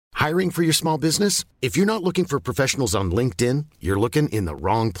Hiring for your small business? If you're not looking for professionals on LinkedIn, you're looking in the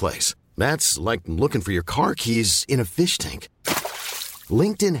wrong place. That's like looking for your car keys in a fish tank.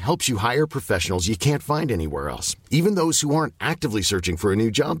 LinkedIn helps you hire professionals you can't find anywhere else, even those who aren't actively searching for a new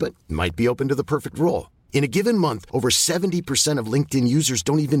job but might be open to the perfect role. In a given month, over 70% of LinkedIn users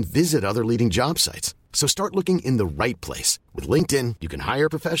don't even visit other leading job sites. So start looking in the right place. With LinkedIn, you can hire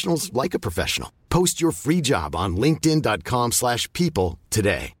professionals like a professional. Post your free job on linkedin.com/people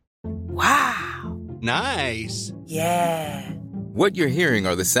today. Wow. Nice. Yeah. What you're hearing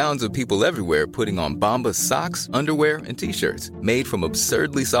are the sounds of people everywhere putting on Bombas socks, underwear, and T-shirts made from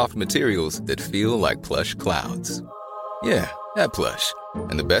absurdly soft materials that feel like plush clouds. Yeah, that plush.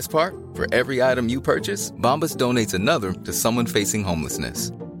 And the best part? For every item you purchase, Bombas donates another to someone facing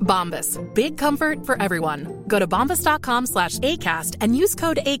homelessness. Bombas. Big comfort for everyone. Go to bombas.com/ACAST and use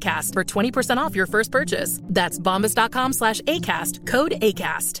code ACAST for 20% off your first purchase. That's bombas.com/ACAST. Code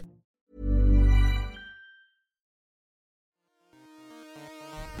ACAST.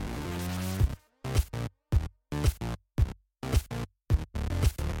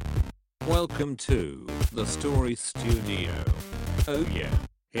 Welcome to the Story Studio. Oh yeah,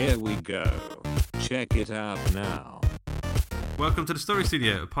 here we go. Check it out now. Welcome to the Story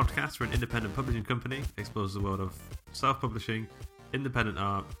Studio, a podcast for an independent publishing company explores the world of self-publishing, independent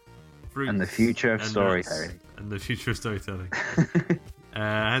art, fruits, and the future of storytelling. And the future of storytelling.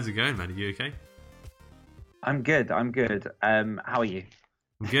 How's it going, man? Are you okay? I'm good. How are you?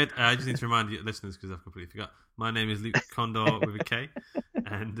 I'm good. I just need to remind you, listeners, because I've completely forgot. My name is Luke Condor with a K,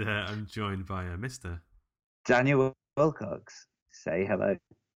 and I'm joined by Mr. Daniel Wilcox. Say hello.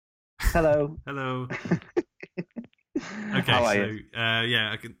 Hello. Hello. Okay, so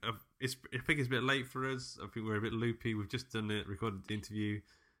yeah, I think it's a bit late for us. I think we're a bit loopy. We've just recorded the interview.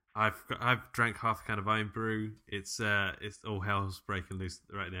 I've drank half a can of Iron Brew. It's all hell's breaking loose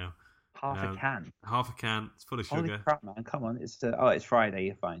right now. Half a can. Half a can. It's full of sugar. Holy crap, man! Come on, it's Friday.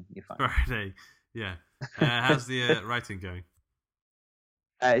 You're fine. Friday, yeah. How's the writing going?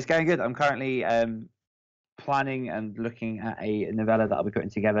 It's going good. I'm currently planning and looking at a novella that I'll be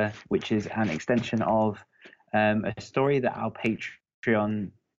putting together, which is an extension of a story that our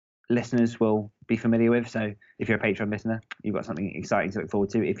Patreon listeners will be familiar with. So if you're a Patreon listener, you've got something exciting to look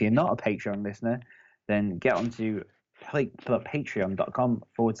forward to. If you're not a Patreon listener, then get onto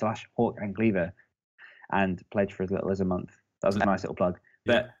patreon.com/Hawk and Cleaver and pledge for as little as a month. That was a nice little plug.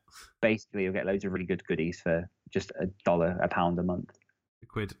 But basically, you'll get loads of really good goodies for just £1 a month.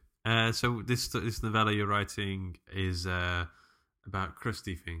 £1. So this novella you're writing is about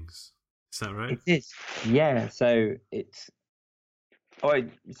crusty things. Is that right? It is. Yeah. So it's, I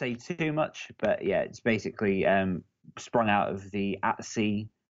won't say too much, but yeah, it's basically sprung out of the At Sea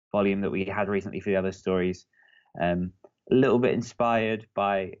volume that we had recently for the other stories. A little bit inspired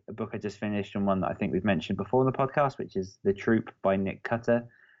by a book I just finished and one that I think we've mentioned before in the podcast, which is The Troop by Nick Cutter.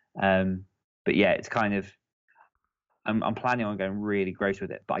 But yeah, it's kind of, I'm planning on going really gross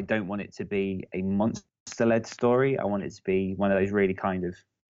with it, but I don't want it to be a monster-led story. I want it to be one of those really kind of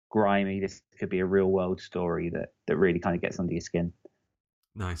grimy, this could be a real world story that really kind of gets under your skin.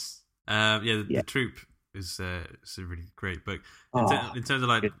 Nice. The Troop is it's a really great book. In terms of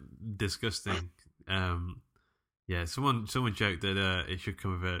like disgusting, someone joked that it should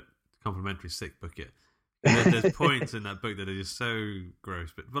come with a complimentary sick bucket. There's points in that book that are just so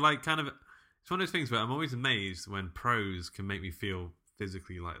gross, but like kind of, it's one of those things where I'm always amazed when prose can make me feel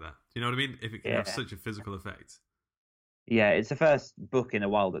physically like that. Do you know what I mean? If it can have such a physical effect. Yeah, it's the first book in a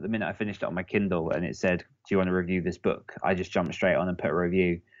while that the minute I finished it on my Kindle and it said, "Do you want to review this book?" I just jumped straight on and put a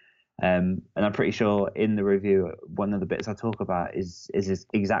review. And I'm pretty sure in the review, one of the bits I talk about is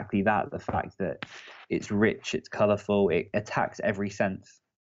exactly that: the fact that it's rich, it's colourful, it attacks every sense.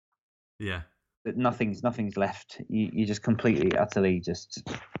 Yeah. That nothing's left. You just completely, utterly just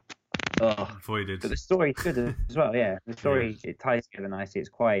voided. But the story's good as well. Yeah, the story it ties together nicely. It's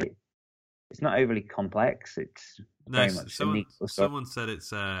not overly complex. It's very much someone said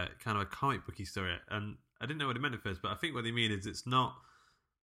it's kind of a comic booky story, and I didn't know what it meant at first, but I think what they mean is it's not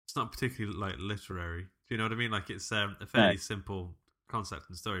particularly like literary. Do you know what I mean? Like it's a fairly simple concept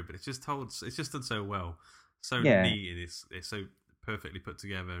and story, but it's just done so well, so neat, and it's so perfectly put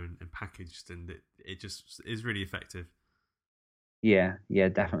together and packaged, and it just is really effective. Yeah,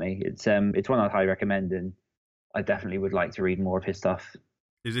 definitely. It's one I'd highly recommend, and I definitely would like to read more of his stuff.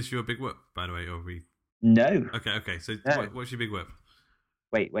 Is this your big whip, by the way, or we? No. Okay. So what's your big whip?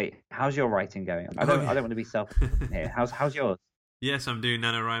 Wait. How's your writing going? I don't want to be selfish here. How's yours? Yes, I'm doing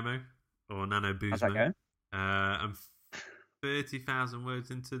NaNoWriMo or NaNoBoozmo. How's that going? I'm 30,000 words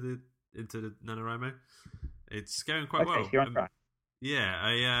into the NaNoWriMo. It's going quite well. So you're on track. Yeah,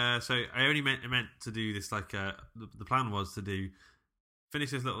 I only meant to do this like the plan was to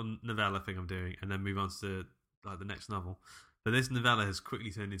finish this little novella thing I'm doing and then move on to like the next novel. But this novella has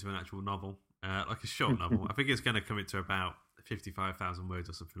quickly turned into an actual novel, like a short novel. I think it's going to come to about 55,000 words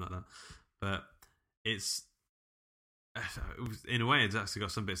or something like that. But it's in a way it's actually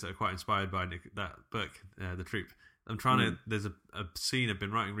got some bits that are quite inspired by that book, The Troop. I'm trying to. There's a scene I've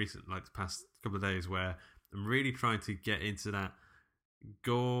been writing recently, like the past couple of days, where I'm really trying to get into that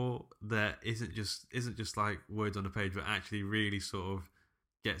gore that isn't just like words on a page, but actually really sort of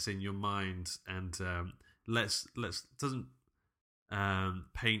gets in your mind and doesn't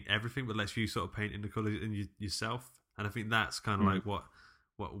paint everything, but lets you sort of paint in the colours in yourself. And I think that's kind of like what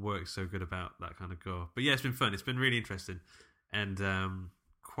works so good about that kind of gore. But yeah, it's been fun. It's been really interesting and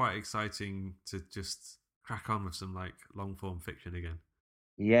quite exciting to just crack on with some like long form fiction again.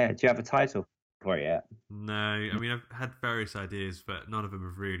 Yeah. Do you have a title for it yet? No, I mean I've had various ideas, but none of them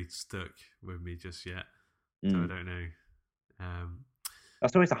have really stuck with me just yet. So I don't know.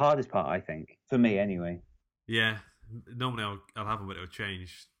 That's always the hardest part, I think, for me anyway. Yeah, normally I'll have them, but it'll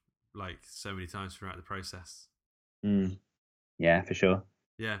change like so many times throughout the process. Yeah, for sure.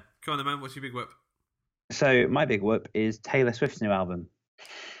 Yeah, come on then, man. What's your big whip? So my big whoop is Taylor Swift's new album.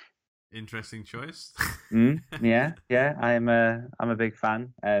 Interesting choice. Yeah. I'm a big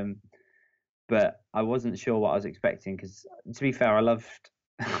fan. But I wasn't sure what I was expecting because, to be fair, I loved.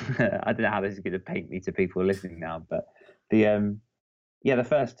 I don't know how this is going to paint me to people listening now, but the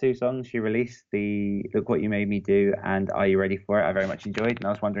first two songs she released, the "Look What You Made Me Do" and "Are You Ready for It," I very much enjoyed, and I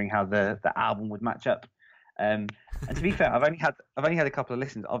was wondering how the album would match up. And to be fair, I've only had a couple of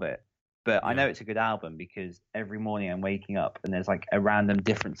listens of it, but I know it's a good album because every morning I'm waking up and there's like a random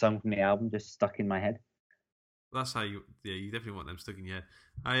different song from the album just stuck in my head. That's how you definitely want them stuck in your head.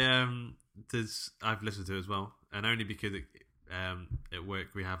 I've listened to it as well, and only because at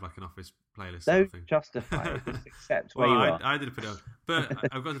work we have like an office playlist. Don't justify it, just accept where you are. I did put it on, but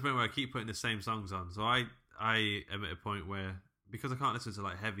I've got to the point where I keep putting the same songs on. So I am at a point where, because I can't listen to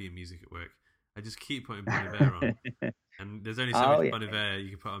like heavier music at work, I just keep putting Bon Iver on. And there's only so much Bon Iver you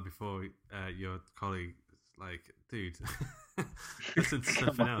can put on before your colleague is like, dude, listen to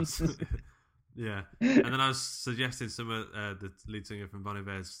something else. Yeah, and then I was suggesting some of the lead singer from Bon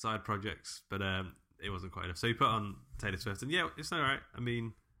Iver's side projects, but it wasn't quite enough. So he put on Taylor Swift, and yeah, it's all right. I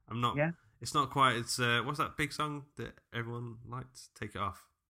mean, I'm not. Yeah. It's not quite. It's what's that big song that everyone liked? Take it off,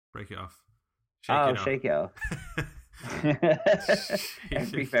 break it off, shake it off.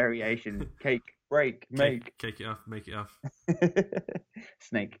 Every variation: cake, break, make, cake it off, make it off,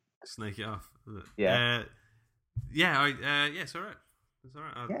 snake it off. Yeah, it's all right. It's all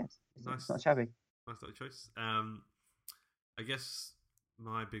right. Yes, nice, it's not shabby. Nice little choice. I guess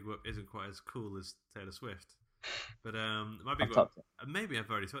my big whoop isn't quite as cool as Taylor Swift, but my big whoop. Maybe I've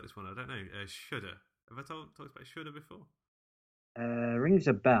already talked this one. I don't know. Shudder. Have I talked about Shudder before? Rings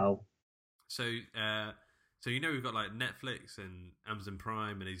a bell. So we've got like Netflix and Amazon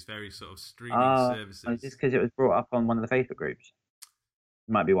Prime and these various sort of streaming services. Just because it was brought up on one of the Facebook groups.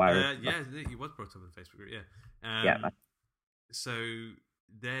 Might be why. It was brought up on the Facebook group. Yeah. So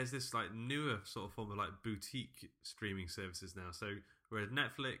there's this like newer sort of form of like boutique streaming services now. So whereas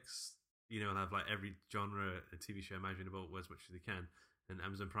Netflix, will have like every genre and TV show imaginable as much as they can, and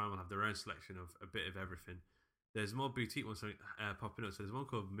Amazon Prime will have their own selection of a bit of everything. There's more boutique ones popping up. So there's one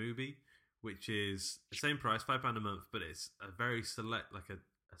called Mubi, which is the same price, £5 a month, but it's a very select, like a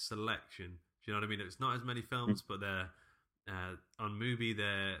selection. Do you know what I mean? It's not as many films, but they're on Mubi.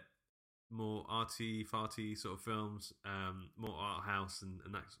 They're more arty, farty sort of films, more art house, and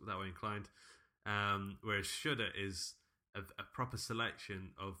that's that way inclined. Whereas Shudder is a proper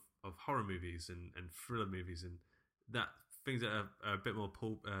selection of horror movies and thriller movies and that things that are a bit more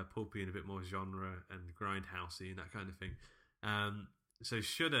pulpy and a bit more genre and grindhousey and that kind of thing. So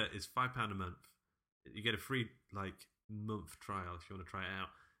Shudder is £5 a month. You get a free like month trial if you want to try it out.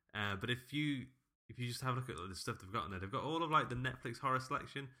 But if you just have a look at the stuff they've got in there, they've got all of like the Netflix horror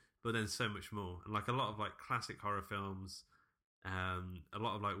selection, but then so much more, and like a lot of like classic horror films, a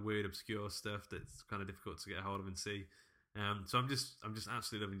lot of like weird obscure stuff that's kind of difficult to get a hold of and see. So I'm just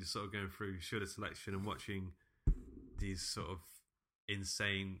absolutely loving just sort of going through Shudder selection and watching these sort of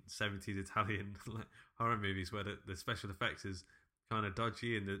insane 70s Italian like, horror movies where the special effects is kind of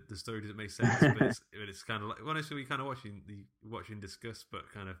dodgy and the story doesn't make sense, but it's kind of like honestly we kind of watching disgust,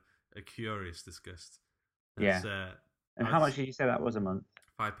 but kind of a curious disgust. And how much did you say that was a month?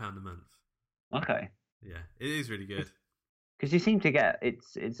 £5 a month. Okay. Yeah, it is really good. Because you seem to get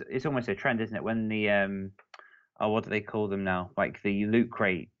it's almost a trend, isn't it? When the what do they call them now? Like the loot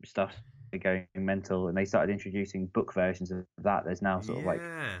crate stuff going mental, and they started introducing book versions of that. There's now sort of like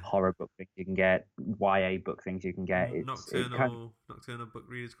horror book things you can get, YA book things you can get. Nocturnal Book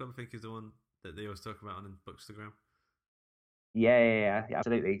Readers Club, I think, is the one that they always talk about on Bookstagram. Yeah,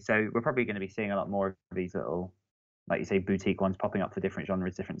 absolutely. So we're probably going to be seeing a lot more of these little, like you say, boutique ones popping up for different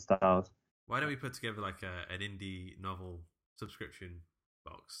genres, different styles. Why don't we put together like an indie novel subscription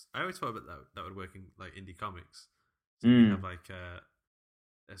box? I always thought that would work in like indie comics. So we have like a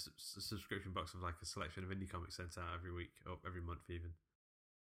subscription box of like a selection of indie comics sent out every week or every month even.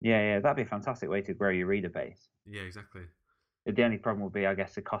 Yeah, that'd be a fantastic way to grow your reader base. Yeah, exactly. The only problem would be, I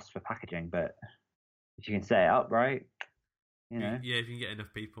guess, the cost for packaging, but if you can set it up right, you know. Yeah, if you can get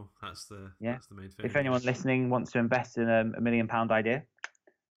enough people, that's the main thing. If anyone listening wants to invest in a £1 million idea,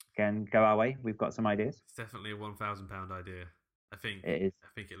 can go our way. We've got some ideas. It's definitely a £1,000 idea. I think it is. I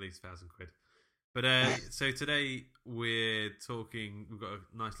think at least £1,000. But so today we're talking. We've got a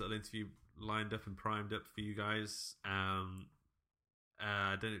nice little interview lined up and primed up for you guys. I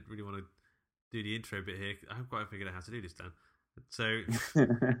don't really want to do the intro bit here. I haven't quite figured out how to do this, Dan. So,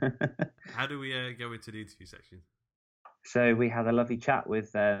 how do we go into the interview section? So we had a lovely chat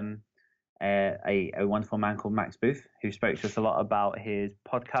with a wonderful man called Max Booth, who spoke to us a lot about his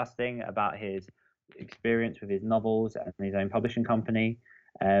podcasting, about his experience with his novels and his own publishing company.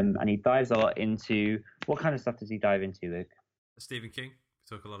 And he dives a lot into what kind of stuff does he dive into, Luke? Stephen King.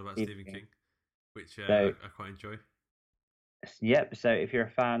 We talk a lot about Stephen King, which I quite enjoy. Yep. So if you're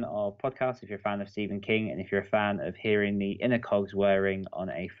a fan of podcasts, if you're a fan of Stephen King, and if you're a fan of hearing the inner cogs whirring on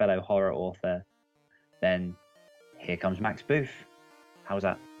a fellow horror author, then here comes Max Booth. How was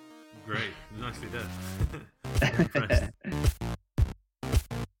that? Great. Nicely done. Impressed.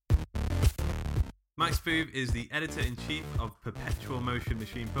 Max Booth is the editor-in-chief of Perpetual Motion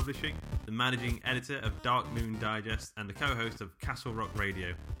Machine Publishing, the managing editor of Dark Moon Digest, and the co-host of Castle Rock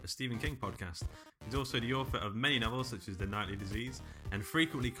Radio, a Stephen King podcast. He's also the author of many novels such as The Nightly Disease, and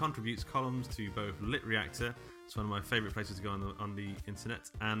frequently contributes columns to both Lit Reactor, it's one of my favourite places to go on the internet,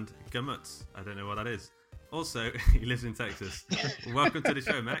 and Gummutz. I don't know what that is. Also, he lives in Texas. Welcome to the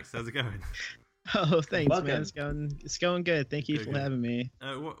show, Max. How's it going? Oh, thanks, man. It's going good. Thank you for having me.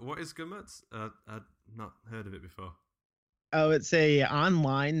 What is Gummutz? I've not heard of it before. Oh, it's a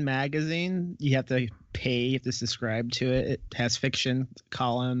online magazine. You have to pay. You have to subscribe to it. It has fiction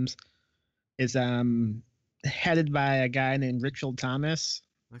columns. It's headed by a guy named Richard Thomas.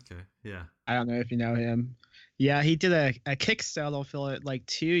 Okay, yeah. I don't know if you know him. Yeah, he did a Kickstarter for it like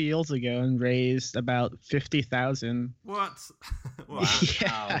 2 years ago and raised about 50,000. What? Wow.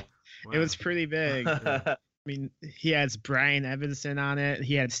 Yeah. Wow. It was pretty big. I mean, he has Brian Evanson on it.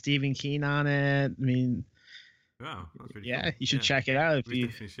 He had Stephen King on it. I mean, wow, that's really yeah, cool. You should check it out. If you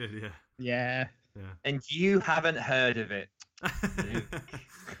definitely should, yeah. And you haven't heard of it.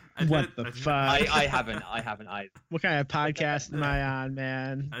 What the fuck? I haven't either. What kind of podcast am I on,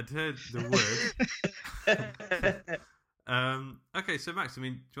 man? I'd heard the word. Okay, so Max, I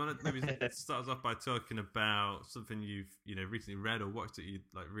mean, do you want to maybe start us off by talking about something you've recently read or watched that you're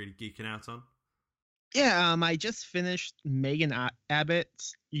like really geeking out on? Yeah, I just finished Megan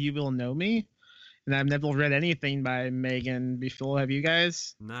Abbott's "You Will Know Me," and I've never read anything by Megan before. Have you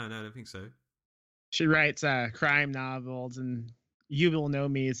guys? No, I don't think so. She writes crime novels, and "You Will Know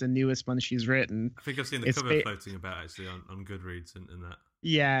Me" is the newest one she's written. I think I've seen the cover floating about actually on Goodreads and that.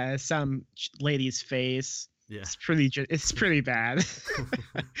 Yeah, some lady's face. Yeah. It's pretty bad,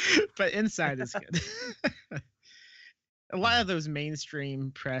 but inside is good. A lot of those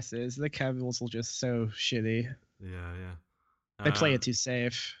mainstream presses, the covers are just so shitty. Yeah. They play it too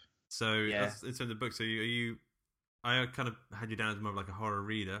safe. So in terms of the book, so I kind of had you down as more of like a horror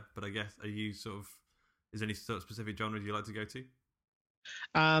reader, but I guess are you sort of? Is there any sort of specific genre you like to go to?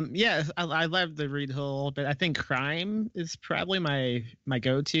 Yeah, I love to read a little bit. I think crime is probably my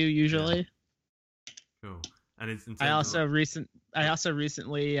go-to usually. Yeah. Cool. And I also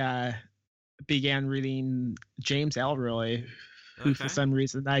recently began reading James Ellroy, who for some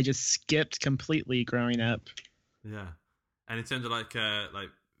reason I just skipped completely growing up. Yeah, and in terms of like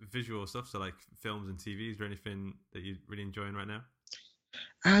visual stuff, so like films and TV, is there anything that you're really enjoying right now?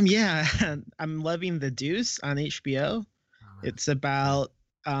 Yeah, I'm loving The Deuce on HBO. It's about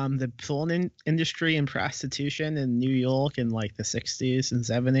the porn industry and prostitution in New York in like the 60s and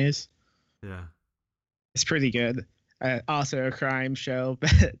 70s. Yeah. It's pretty good. Also a crime show,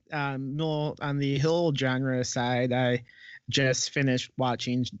 but more on the whole genre side, I just finished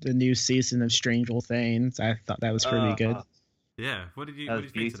watching the new season of Stranger Things. I thought that was pretty good. Yeah. What did you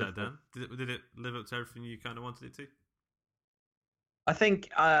think of that, Dan? Did it live up to everything you kind of wanted it to? I think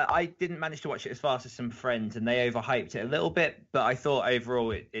I didn't manage to watch it as fast as some friends, and they overhyped it a little bit. But I thought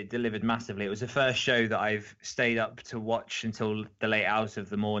overall it delivered massively. It was the first show that I've stayed up to watch until the late hours of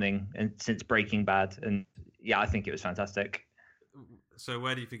the morning, and since Breaking Bad. And yeah, I think it was fantastic. So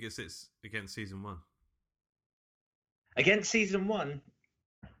where do you think it sits against season 1? Against season 1,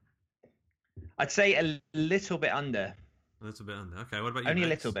 I'd say a little bit under. A little bit under. Okay, what about you? Only a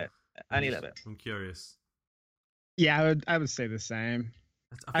Max? little bit. Only a little bit. I'm curious. Yeah, I would say the same.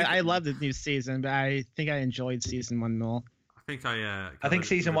 I think- love the new season, but I think I enjoyed season 1 more. I think I think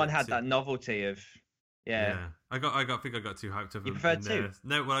season 1 it had too. that novelty of Yeah. I think I got too hyped up. You preferred 2?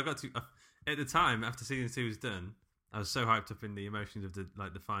 No, well, I got too at the time after season 2 was done. I was so hyped up in the emotions of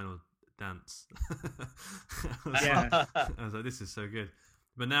the final dance. Yeah. I was like, this is so good.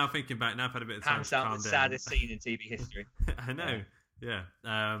 But now thinking back, now I've had a bit of time Hands to down calm the down. saddest scene in TV history. I know. Yeah.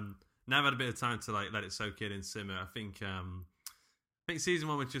 Now I've had a bit of time to let it soak in and simmer. I think season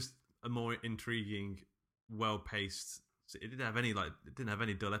 1 was just a more intriguing, well paced. It didn't have any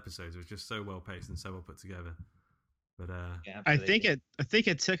dull episodes. It was just so well paced and so well put together. But Yeah, I think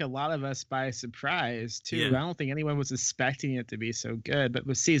it took a lot of us by surprise too. Yeah. I don't think anyone was expecting it to be so good. But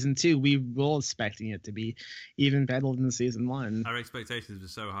with season 2, we were expecting it to be even better than season 1. our expectations were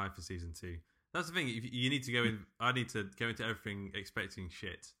so high for season 2. That's the thing. You need to go in. I need to go into everything expecting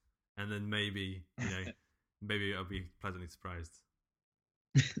shit, and then maybe maybe I'll be pleasantly surprised.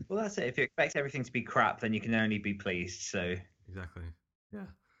 Well, that's it. If you expect everything to be crap, then you can only be pleased. So Exactly. Yeah.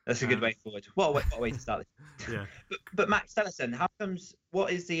 that's a good way forward. What a way to start this. Yeah. But Max, tell us then,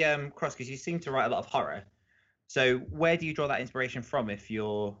 what is the cross? Because you seem to write a lot of horror. So where do you draw that inspiration from if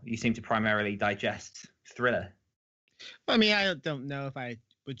you seem to primarily digest thriller? I mean, I don't know if I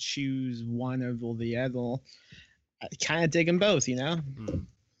would choose one over the other. I kind of dig them both,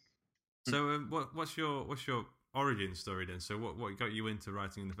 So what's your origin story then? So what got you into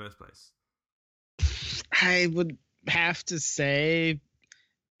writing in the first place? I would have to say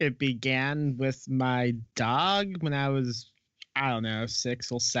it began with my dog when I was, I don't know,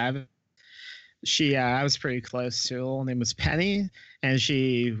 6 or 7. I was pretty close to her. Her name was Penny, and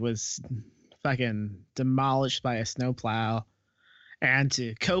she was fucking demolished by a snowplow. And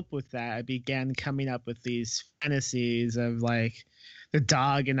to cope with that, I began coming up with these fantasies of like the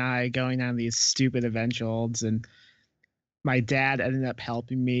dog and I going on these stupid adventures. And my dad ended up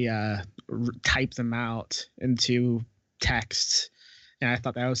helping me type them out into text. And I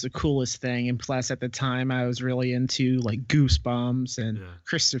thought that was the coolest thing. And plus, at the time, I was really into like Goosebumps and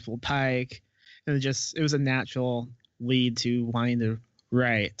Christopher Pike. And it was a natural lead to wanting to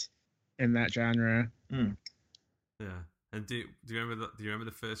write in that genre. Yeah. And do you remember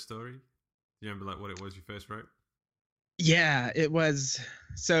the first story? Do you remember what it was you first wrote? Yeah, it was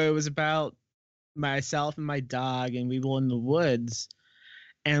about myself and my dog, and we were in the woods,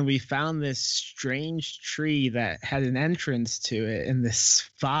 and we found this strange tree that had an entrance to it, and this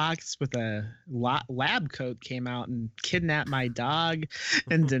fox with a lab coat came out and kidnapped my dog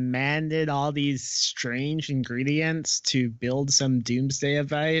and demanded all these strange ingredients to build some doomsday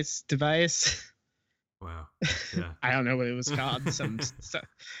device. Wow. Yeah. I don't know what it was called.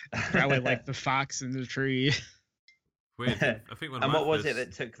 Probably like the fox in the tree. Weird. I think And what was it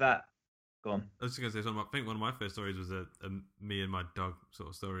that took that? Go on. I was just going to say, I think one of my first stories was a me and my dog sort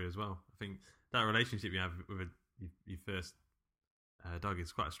of story as well. I think that relationship you have with your first dog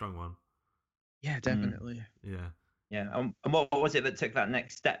is quite a strong one. Yeah, definitely. Yeah. Yeah. And what was it that took that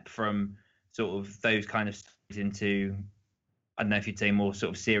next step from sort of those kind of stories into, I don't know if you'd say more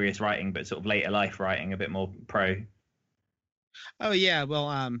sort of serious writing, but sort of later life writing, a bit more pro? Oh, yeah.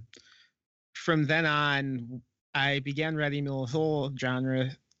 Well, from then on, I began writing the whole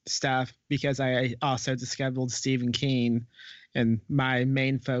genre stuff because I also discovered Stephen King, and my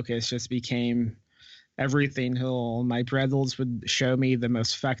main focus just became everything whole. My brothers would show me the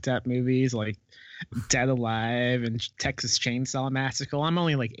most fucked up movies like Dead Alive and Texas Chainsaw Massacre. I'm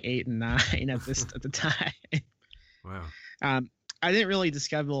only like 8 and 9 at the time. Wow. I didn't really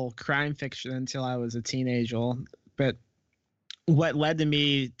discover crime fiction until I was a teenager, but what led to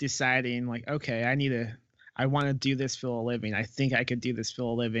me deciding like, okay, I want to do this for a living. I think I could do this for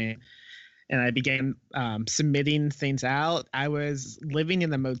a living. And I began submitting things out. I was living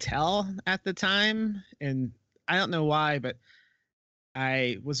in a motel at the time, and I don't know why, but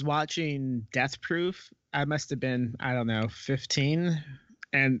I was watching Death Proof. I must have been, 15.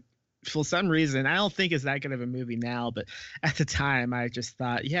 And for some reason, I don't think it's that good of a movie now, but at the time I just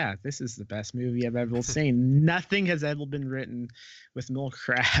thought, yeah, this is the best movie I've ever seen. Nothing has ever been written with more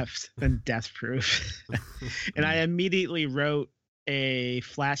craft than Death Proof. And I immediately wrote a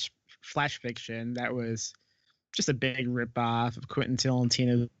flash fiction that was just a big ripoff of Quentin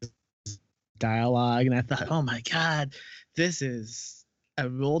Tarantino's dialogue, and I thought, oh my god, this is a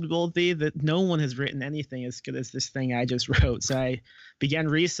worldie that no one has written anything as good as this thing I just wrote. So I began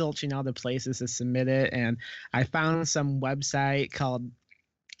researching all the places to submit it, and I found some website called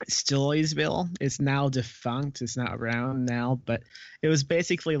Storiesville. It's now defunct. It's not around now, but it was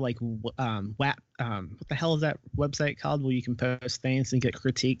basically like what the hell is that website called where you can post things and get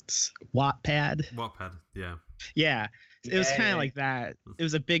critiques? Wattpad. Yeah. It was kind of like that. It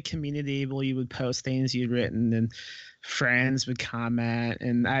was a big community where you would post things you'd written and friends would comment,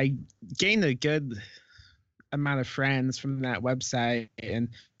 and I gained a good amount of friends from that website, and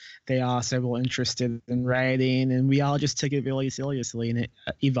they also were interested in writing, and we all just took it really seriously, and it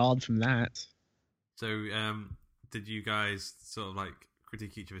evolved from that. So did you guys sort of like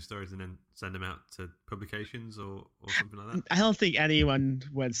critique each other's stories and then send them out to publications or something like that? I don't think anyone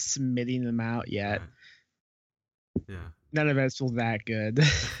was submitting them out yet. Right. Yeah. None of us were that good.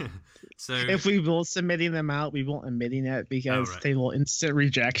 So if we were submitting them out, we weren't admitting it because they were instant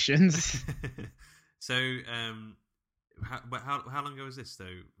rejections. So how long ago was this though?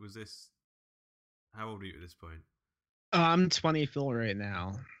 How old were you at this point? I'm 24 right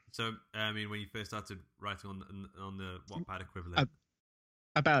now. So I mean, when you first started writing on the Wattpad equivalent,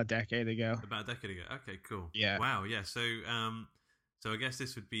 about a decade ago. About a decade ago. Okay, cool. Yeah. Wow. Yeah. So so I guess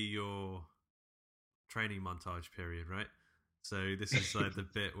this would be your training montage period, right? So this is like the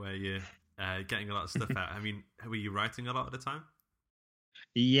bit where you're getting a lot of stuff out. I mean, were you writing a lot at the time?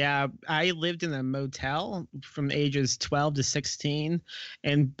 Yeah, I lived in a motel from ages 12 to 16,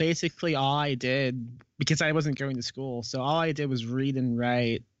 and basically all I did, because I wasn't going to school, so all I did was read and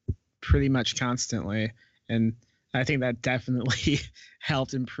write pretty much constantly, and I think that definitely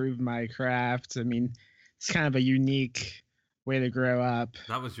helped improve my craft. I mean, it's kind of a unique way to grow up.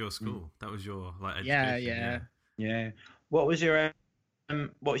 That was your school. That was your like education. Yeah. What was your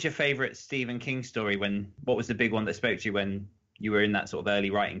favorite Stephen King story? What was the big one that spoke to you when you were in that sort of early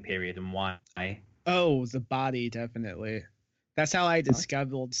writing period, and why? Oh, The Body, definitely. That's how I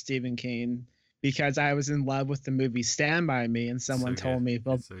discovered Stephen King, because I was in love with the movie Stand By Me, and someone told me,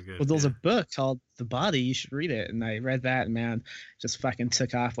 well, there's a book called The Body, you should read it. And I read that, and man, just fucking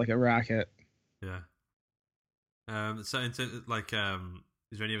took off like a rocket. Yeah. So into like,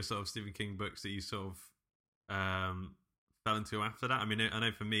 is there any other sort of Stephen King books that you sort of fell into after that? I mean, I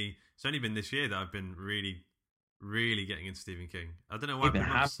know for me, it's only been this year that I've been really getting into Stephen King. I don't know why I put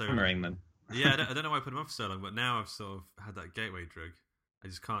him off so long. Yeah, I don't know why I put him off so long, but now I've sort of had that gateway drug. I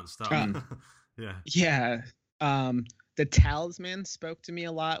just can't stop. Yeah. The Talisman spoke to me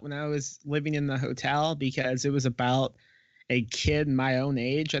a lot when I was living in the hotel, because it was about a kid my own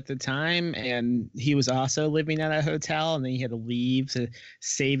age at the time, and he was also living at a hotel, and then he had to leave to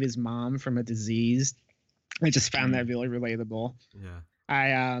save his mom from a disease. I just found that really relatable. Yeah.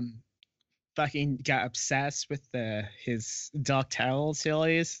 I fucking got obsessed with his Dark Tower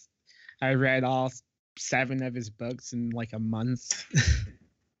series. I read all 7 of his books in like a month.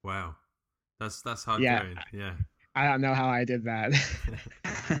 Wow. That's hard going. Yeah. I don't know how I did that.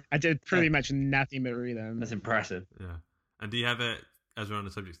 I did pretty much nothing but read them. That's impressive. Yeah. And do you have as we're on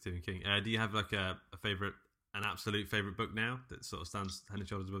the subject of Stephen King, do you have like an absolute favorite book now that sort of stands head and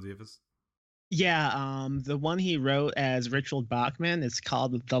shoulders above the others? Yeah, the one he wrote as Richard Bachman is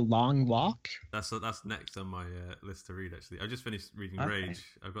called The Long Walk. That's next on my list to read. Actually, I just finished reading Rage.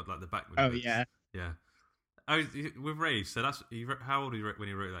 I've got like the Bachman. Oh books. Yeah. With Rage. So how old were you when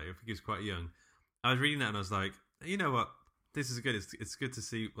he wrote that? I think he was quite young. I was reading that and I was like, you know what, this is good. It's good to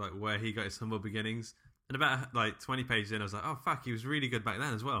see like where he got his humble beginnings. And about like 20 pages in, I was like, oh fuck, he was really good back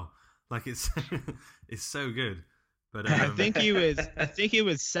then as well. Like it's it's so good. But I think he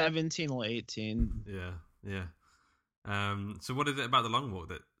was 17 or 18. Yeah. So what is it about The Long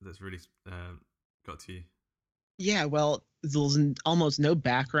Walk that's really got to you? Yeah, well, there's almost no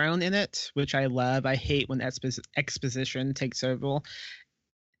background in it, which I love. I hate when exposition takes over,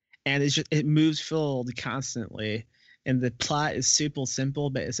 and it moves forward constantly, and the plot is super simple,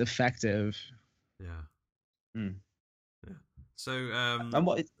 but it's effective. Yeah. Yeah. So and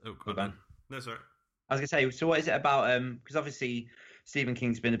what is? Oh, go on. No, sorry. I was going to say, so what is it about, because obviously Stephen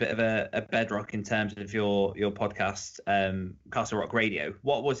King's been a bit of a bedrock in terms of your podcast, Castle Rock Radio.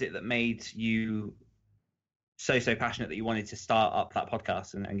 What was it that made you so passionate that you wanted to start up that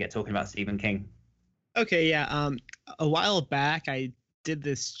podcast and get talking about Stephen King? Okay, yeah. A while back, I did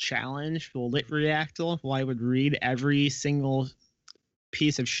this challenge for Lit Reactor where I would read every single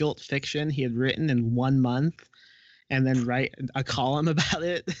piece of short fiction he had written in 1 month and then write a column about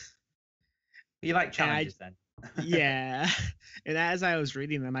it. You like challenges then? Yeah. And as I was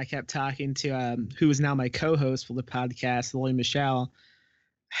reading them, I kept talking to who is now my co-host for the podcast, Lily Michelle,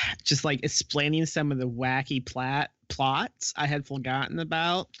 just like explaining some of the wacky plots I had forgotten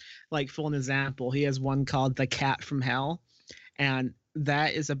about. Like, for an example, he has one called The Cat from Hell, and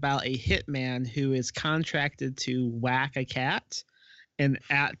that is about a hitman who is contracted to whack a cat. And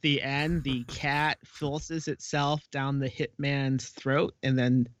at the end, the cat forces itself down the hitman's throat, and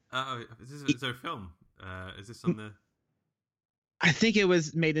then is there a film? Is this on the? I think it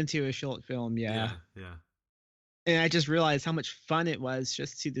was made into a short film. Yeah. And I just realized how much fun it was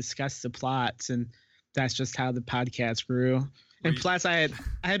just to discuss the plots, and that's just how the podcast grew. And plus, I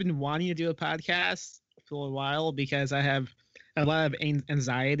had been wanting to do a podcast for a while because I have a lot of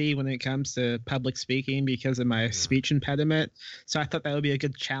anxiety when it comes to public speaking because of my speech impediment. So I thought that would be a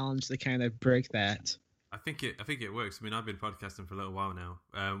good challenge to kind of break that. I think it works. I mean, I've been podcasting for a little while now.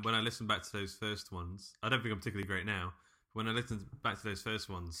 When I listen back to those first ones, I don't think I'm particularly great now. But when I listen back to those first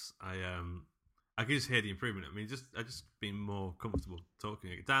ones, I can just hear the improvement. I mean, I just been more comfortable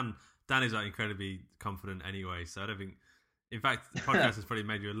talking. Dan is like incredibly confident anyway, so I don't think. In fact, the podcast has probably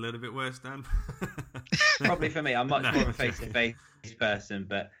made you a little bit worse, Dan. Probably for me, I'm much more of a face-to-face person,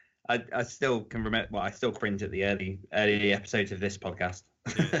 but I still can remember. Well, I still cringe at the early episodes of this podcast.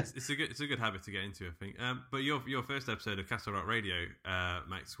 Yeah, it's a good habit to get into, I think. But your first episode of Castle Rock Radio,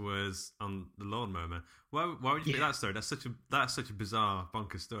 Max, was on the lawnmower man. Why would you pick that story? That's such a bizarre,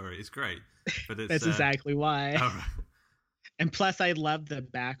 bonkers story. It's great, but that's exactly why. Oh, right. And plus, I love the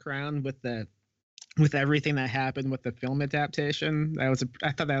background with everything that happened with the film adaptation. I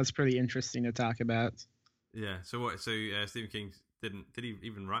thought that was pretty interesting to talk about. Yeah. So what? So Stephen King did he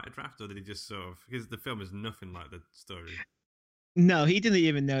even write a draft, or did he just sort of, because the film is nothing like the story? No, he didn't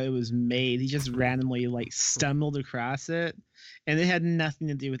even know it was made. He just randomly stumbled across it, and it had nothing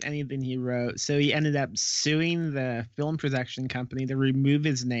to do with anything he wrote. So he ended up suing the film production company to remove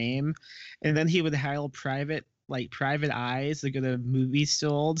his name, and then he would hire private eyes to go to movie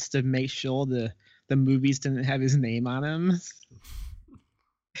stalls to make sure the movies didn't have his name on them.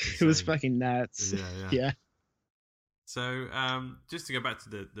 It was fucking nuts. Yeah. So just to go back to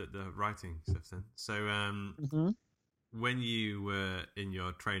the writing stuff then. So when you were in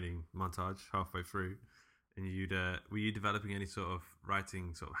your training montage halfway through, and were you developing any sort of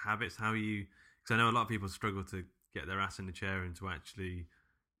writing sort of habits? How you? Because I know a lot of people struggle to get their ass in the chair and to actually,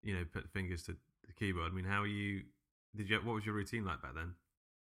 put fingers to the keyboard. I mean, how are you? What was your routine like back then?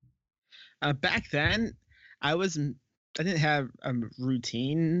 Back then, I didn't have a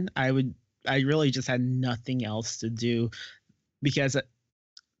routine. I really just had nothing else to do because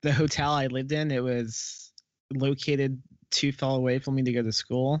the hotel I lived in, it was located too far away for me to go to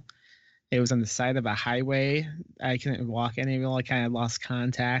school. It was on the side of a highway. I couldn't walk anywhere. I kind of lost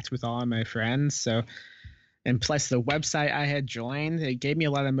contact with all of my friends. So, and plus the website I had joined, it gave me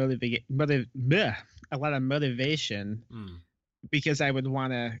a lot of motivation because I would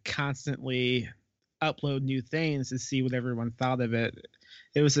want to constantly upload new things to see what everyone thought of it.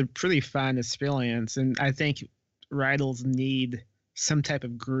 It was a pretty fun experience, and I think writers need some type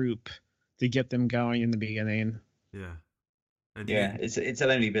of group to get them going in the beginning. Yeah. And it's a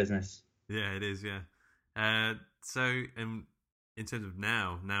lonely business. Yeah, it is. Yeah. So, in terms of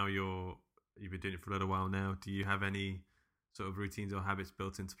now you've been doing it for a little while now. Do you have any sort of routines or habits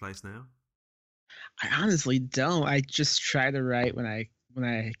built into place now? I honestly don't. I just try to write when I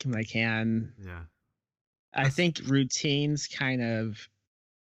can. Yeah. I think routines kind of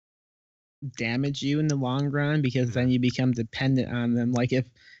damage you in the long run because then you become dependent on them. Like if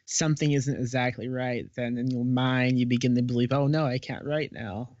something isn't exactly right, then in your mind you begin to believe, oh no, I can't write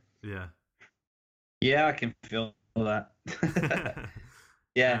now. Yeah, I can feel that.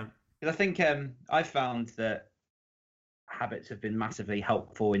 Yeah, because I think I found that habits have been massively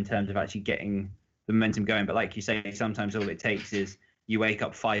helpful in terms of actually getting the momentum going. But like you say, sometimes all it takes is you wake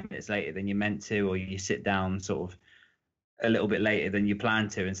up 5 minutes later than you're meant to, or you sit down sort of a little bit later than you plan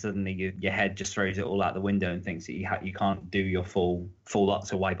to, and suddenly your head just throws it all out the window and thinks that you can't do your full lot,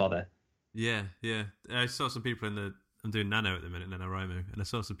 so why bother? Yeah. I saw some people I'm doing Nano at the minute, NaNoWriMo, and I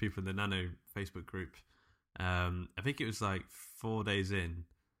saw some people in the Nano Facebook group. I think it was like 4 days in,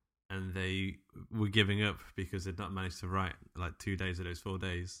 and they were giving up because they'd not managed to write like 2 days of those 4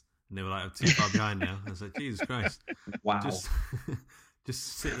 days, and they were like, I'm too far behind now. I was like, Jesus Christ. Wow.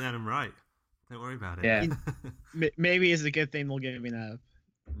 Just sit down and write. Don't worry about it. Yeah. Maybe it's a good thing they'll give me now.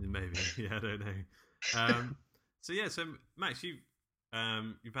 Maybe. Yeah, I don't know. So Max, you've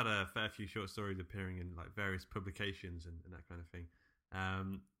had a fair few short stories appearing in like various publications and that kind of thing.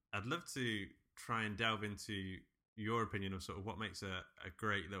 I'd love to try and delve into your opinion of sort of what makes a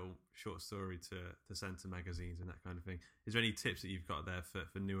great little short story to send to magazines and that kind of thing. Is there any tips that you've got there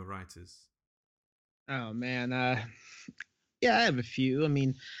for newer writers? Oh man, yeah, I have a few. I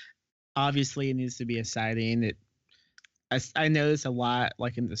mean, obviously it needs to be exciting. I notice a lot,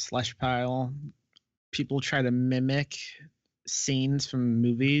 like in the slush pile, people try to mimic scenes from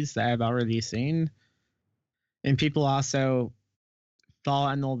movies that I've already seen, and people also fall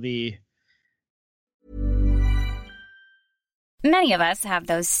under the Many of us have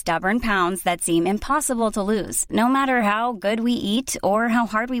those stubborn pounds that seem impossible to lose, no matter how good we eat or how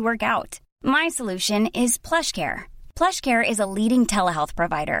hard we work out. My solution is PlushCare. PlushCare is a leading telehealth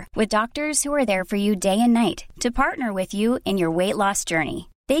provider with doctors who are there for you day and night to partner with you in your weight loss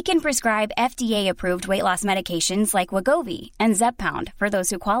journey. They can prescribe FDA-approved weight loss medications like Wegovy and Zepbound for those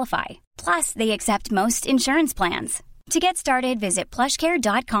who qualify. Plus, they accept most insurance plans. To get started, visit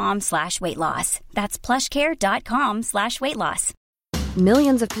plushcare.com/weightloss. That's plushcare.com/weightloss.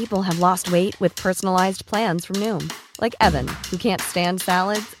 Millions of people have lost weight with personalized plans from Noom. Like Evan, who can't stand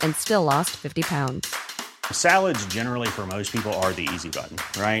salads and still lost 50 pounds. Salads generally for most people are the easy button,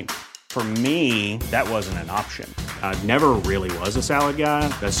 right? For me, that wasn't an option. I never really was a salad guy.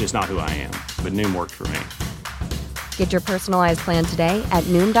 That's just not who I am. But Noom worked for me. Get your personalized plan today at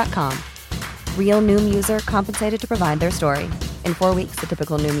Noom.com. Real Noom user compensated to provide their story. In 4 weeks, the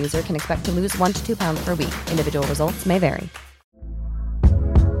typical Noom user can expect to lose 1 to 2 pounds per week. Individual results may vary.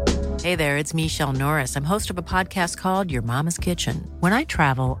 Hey there, it's Michelle Norris. I'm host of a podcast called Your Mama's Kitchen. When I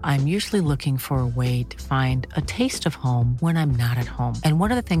travel, I'm usually looking for a way to find a taste of home when I'm not at home. And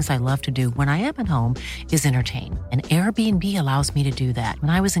one of the things I love to do when I am at home is entertain. And Airbnb allows me to do that.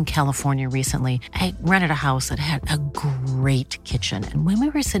 When I was in California recently, I rented a house that had a great kitchen. And when we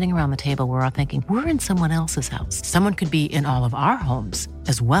were sitting around the table, we were all thinking, we're in someone else's house. Someone could be in all of our homes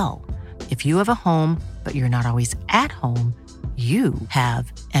as well. If you have a home, but you're not always at home, you have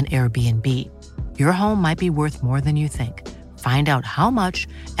an Airbnb. Your home might be worth more than you think. Find out how much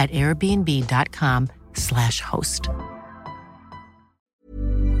at airbnb.com/host.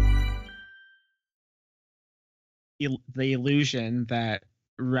 The illusion that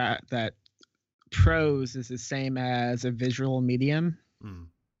that prose is the same as a visual medium,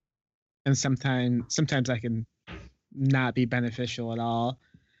 and sometimes I can not be beneficial at all.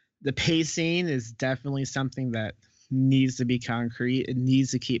 The pacing is definitely something that needs to be concrete. It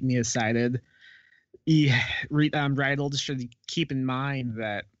needs to keep me excited. Writers should keep in mind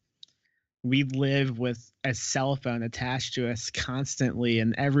that we live with a cell phone attached to us constantly,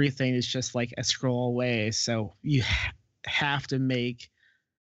 and everything is just like a scroll away. So you have to make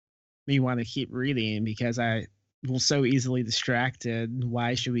me want to keep reading, because I will so easily distracted.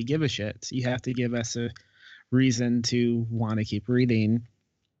 Why should we give a shit? You have to give us a reason to want to keep reading.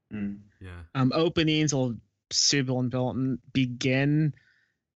 Yeah. Openings will super important. Begin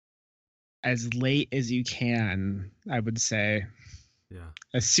as late as you can, I would say. Yeah.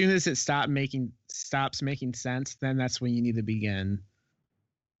 As soon as it stops making sense, then that's when you need to begin.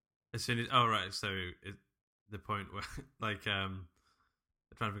 As soon as the point where I'm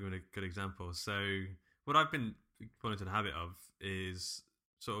trying to think of a good example. So what I've been falling into the habit of is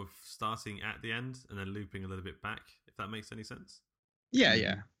sort of starting at the end and then looping a little bit back, if that makes any sense.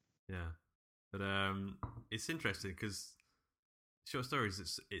 Yeah. But it's interesting because short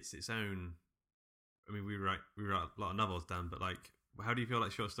stories, it's its own. I mean, we write a lot of novels, Dan, but like, how do you feel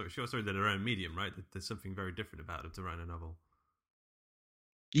like short stories are their own medium, right? There's something very different about them to write a novel.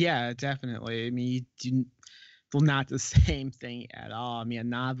 Yeah, definitely. I mean, they're not the same thing at all. I mean, a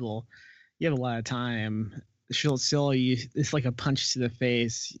novel, you have a lot of time. Short story, it's like a punch to the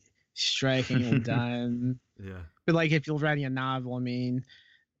face, striking and done. Yeah. But like, if you're writing a novel, I mean,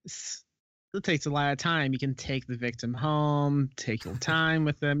 it takes a lot of time. You can take the victim home, take your time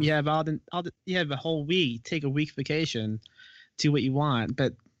with them. You have you have a whole week. Take a week vacation, do what you want.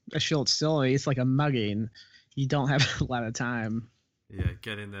 But a short story, it's like a mugging. You don't have a lot of time. Yeah,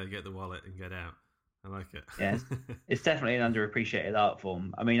 get in there, get the wallet, and get out. I like it. Yeah, it's definitely an underappreciated art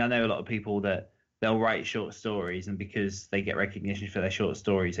form. I mean, I know a lot of people that they'll write short stories, and because they get recognition for their short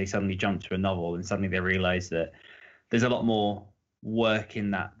stories, they suddenly jump to a novel, and suddenly they realize that there's a lot more work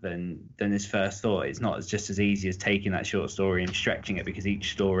in that than his first thought. It's not just as easy as taking that short story and stretching it, because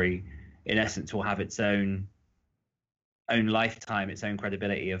each story in essence will have its own lifetime, its own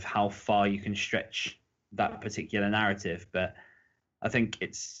credibility of how far you can stretch that particular narrative. But I think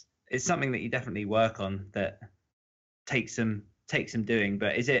it's something that you definitely work on, that takes some doing.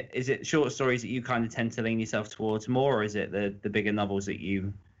 But is it short stories that you kind of tend to lean yourself towards more, or is it the bigger novels that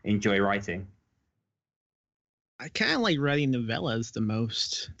you enjoy writing? I kind of like writing novellas the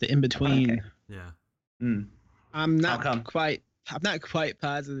most, the in-between. Okay. Yeah. I'm How come? I'm not quite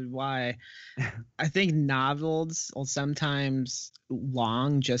positive why. I think novels are sometimes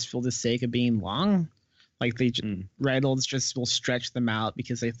long just for the sake of being long. Like writers just will stretch them out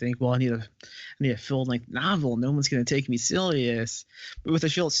because they think, well, I need a full length novel. No one's gonna take me serious. But with a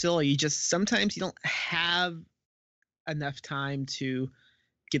short story, sometimes you don't have enough time to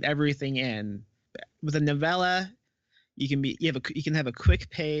get everything in. With a novella, you can have a quick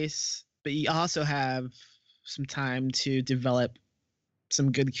pace, but you also have some time to develop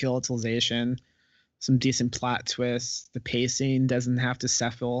some good characterization, some decent plot twists. The pacing doesn't have to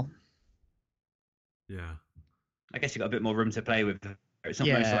suffer. Yeah. I guess you've got a bit more room to play with. It's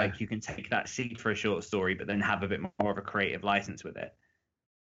almost like you can take that seed for a short story, but then have a bit more of a creative license with it.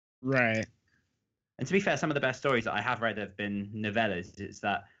 Right. And to be fair, some of the best stories that I have read have been novellas. It's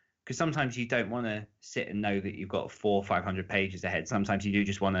that because sometimes you don't want to sit and know that you've got 400 or 500 pages ahead. Sometimes you do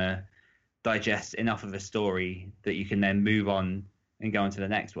just want to digest enough of a story that you can then move on and go on to the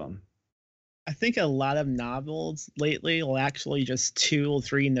next one. I think a lot of novels lately will actually just 2 or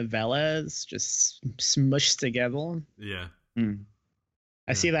 3 novellas just smushed together. Yeah.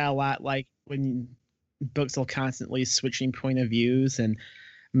 I see that a lot, like when books are constantly switching point of views and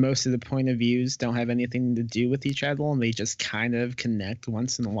most of the point of views don't have anything to do with each other and they just kind of connect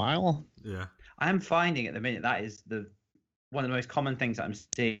once in a while. Yeah. I am finding at the minute that is one of the most common things that I'm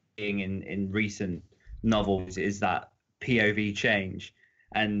seeing in recent novels is that POV change.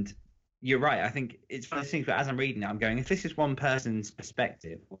 And you're right. I think it's one of those things, but as I'm reading it, I'm going, if this is one person's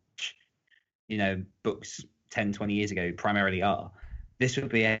perspective, which, books 10, 20 years ago primarily are, this would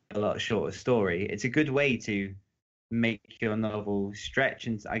be a lot shorter story. It's a good way to make your novel stretch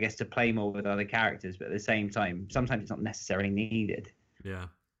and, I guess, to play more with other characters, but at the same time, sometimes it's not necessarily needed. Yeah.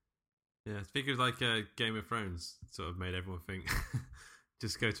 Yeah, it's because like Game of Thrones sort of made everyone think,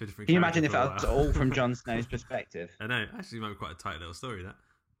 just go to a different. Can you imagine if that was all from Jon Snow's perspective? I know, actually, it might be quite a tight little story that,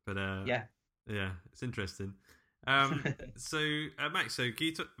 but yeah, it's interesting. So Max, so can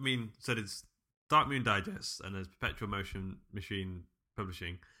you so there's Dark Moon Digest and there's Perpetual Motion Machine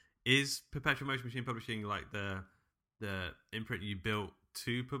Publishing. Is Perpetual Motion Machine Publishing like the imprint you built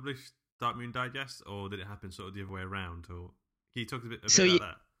to publish Dark Moon Digest, or did it happen sort of the other way around? Or can you talk a bit about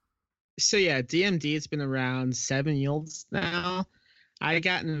that? So yeah, DMD has been around 7 years now. I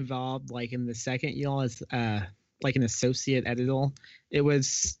got involved like in the second year as like an associate editor. It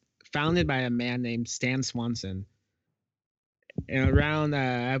was founded by a man named Stan Swanson. And around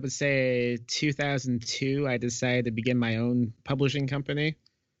I would say 2002, I decided to begin my own publishing company.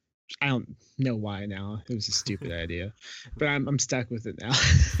 I don't know why now. It was a stupid idea, but I'm stuck with it now.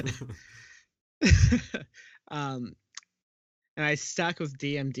 And I stuck with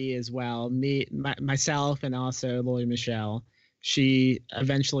DMD as well. Myself, and also Lori Michelle. She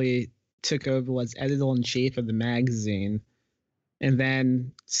eventually took over as editor-in-chief of the magazine. And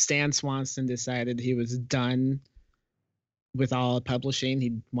then Stan Swanson decided he was done with all publishing.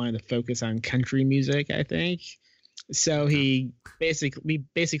 He wanted to focus on country music, I think. So we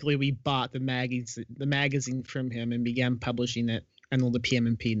bought the magazine from him and began publishing it under the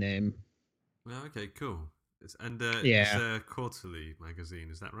PMP name. Well, okay, cool. It's a quarterly magazine,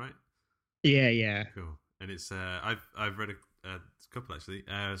 is that right? Yeah. Cool. And it's I've read a couple actually.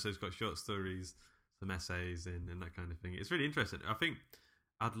 So it's got short stories, some essays, and that kind of thing. It's really interesting. I think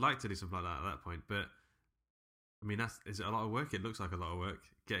I'd like to do something like that at that point, but I mean, is it a lot of work? It looks like a lot of work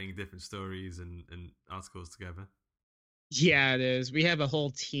getting different stories and articles together. Yeah, it is. We have a whole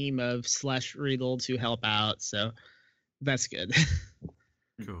team of / readers who help out, so that's good.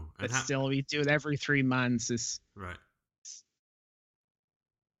 Cool. But still, we do it every 3 months. Right.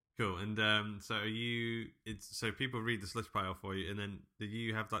 Cool. And so people read the slush pile for you, and then do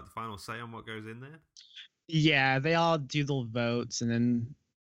you have like the final say on what goes in there? Yeah, they all do the votes, and then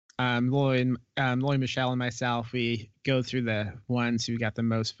Lloyd, Michelle, and myself, we go through the ones who got the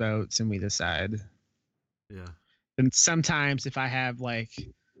most votes, and we decide. Yeah. And sometimes if I have like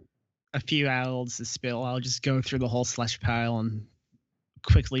a few hours to spill, I'll just go through the whole slush pile and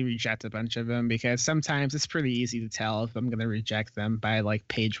quickly reject a bunch of them, because sometimes it's pretty easy to tell if I'm going to reject them by like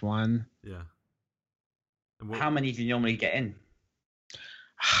page 1. Yeah. How many do you normally get in?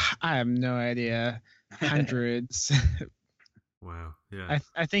 I have no idea. Hundreds. Wow. Yeah.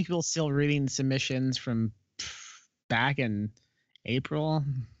 I think we're still reading submissions from back in April.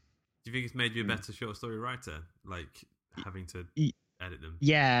 Do you think it's made you a better short story writer, like having to edit them?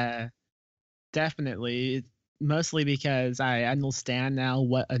 Yeah, definitely. Mostly because I understand now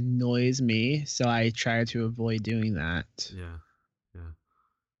what annoys me, so I try to avoid doing that. Yeah.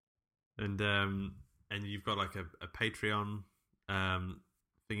 And you've got like a Patreon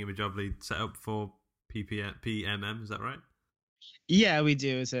thingamajobly set up for PMM, is that right? Yeah, we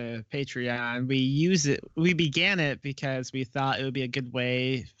do as a Patreon. We use it. We began it because we thought it would be a good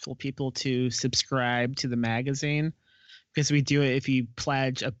way for people to subscribe to the magazine. Because we do it if you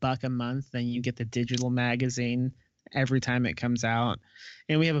pledge $1 a month, then you get the digital magazine every time it comes out.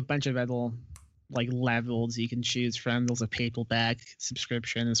 And we have a bunch of other like levels you can choose from. There's a paperback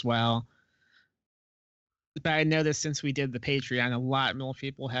subscription as well. But I noticed since we did the Patreon, a lot more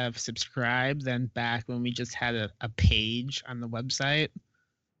people have subscribed than back when we just had a page on the website.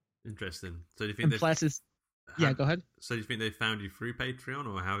 Interesting. So do you think plus it's yeah, go ahead. So do you think they found you through Patreon,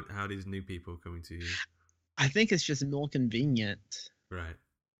 or how are these new people coming to you? I think it's just more convenient. Right.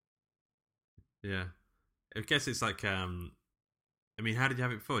 Yeah. I guess it's like I mean, how did you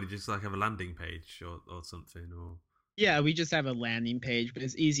have it before? Did you just like have a landing page or something, or? Yeah, we just have a landing page, but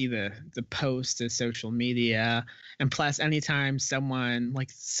it's easy to post to social media. And plus, anytime someone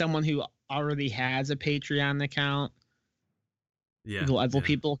who already has a Patreon account, other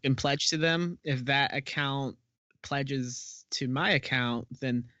people can pledge to them. If that account pledges to my account,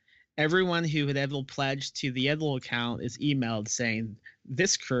 then everyone who had ever pledged to the other account is emailed saying,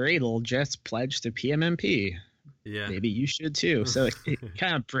 this creator just pledged to PMMP. Yeah. Maybe you should too. So it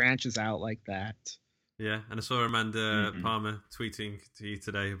kind of branches out like that. Yeah, and I saw Amanda Palmer tweeting to you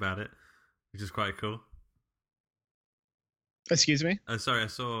today about it, which is quite cool. Excuse me? Sorry, I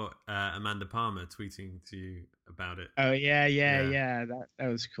saw Amanda Palmer tweeting to you about it. Oh yeah. That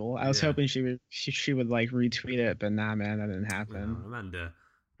was cool. I was hoping she would like retweet it, but nah, man, that didn't happen. Oh, Amanda.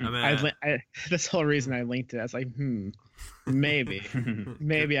 This whole reason I linked it, I was like, maybe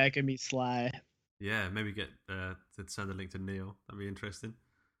I can be sly. Yeah, maybe get to send a link to Neil. That'd be interesting.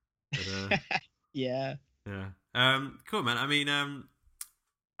 But, yeah. Cool, man. I mean,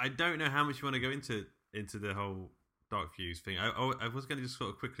 I don't know how much you want to go into the whole Dark Fuse thing. I was going to just sort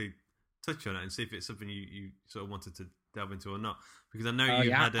of quickly touch on it and see if it's something you sort of wanted to delve into or not, because I know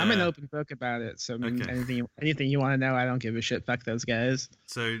had. I'm an open book about it, so anything you want to know, I don't give a shit. Fuck those guys.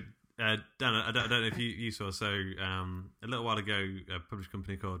 So, Dan, I don't know if you saw. So, a little while ago, a published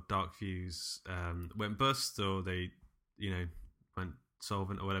company called Dark Fuse went bust, or they, went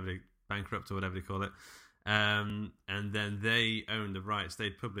solvent or whatever, bankrupt or whatever they call it. And then they own the rights.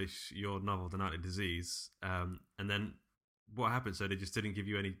 They'd publish your novel, The Nightly Disease. And then what happened? So they just didn't give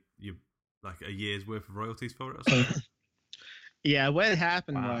you like a year's worth of royalties for it or something? Yeah, what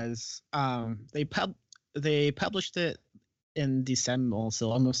happened was they published it in December,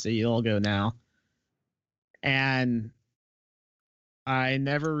 so almost a year ago now. And I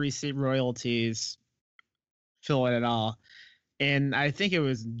never received royalties for it at all. And I think it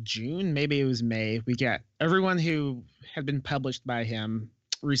was June, maybe it was May. Everyone who had been published by him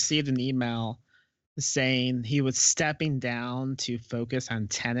received an email saying he was stepping down to focus on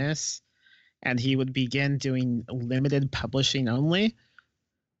tennis, and he would begin doing limited publishing only.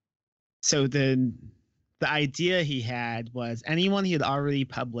 So the idea he had was anyone he had already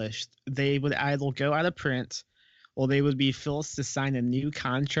published, they would either go out of print or they would be forced to sign a new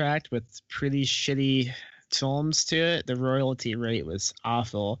contract with pretty shitty terms to it. The royalty rate was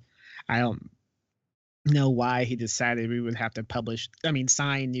awful. I don't know why he decided we would have to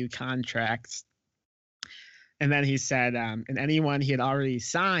sign new contracts. And then he said, and anyone he had already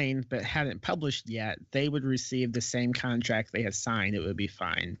signed but hadn't published yet, they would receive the same contract they had signed. It would be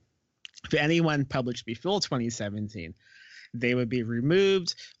fine. For anyone published before 2017, they would be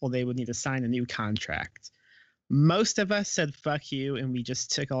removed or they would need to sign a new contract. Most of us said, fuck you, and we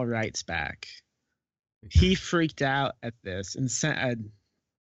just took our rights back. He freaked out at this and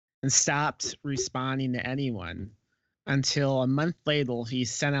stopped responding to anyone until a month later he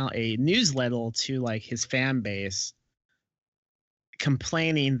sent out a newsletter to like his fan base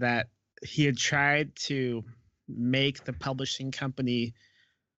complaining that he had tried to make the publishing company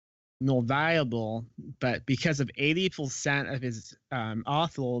more viable, but because of 80% of his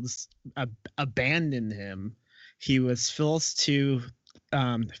authors abandoned him, he was forced to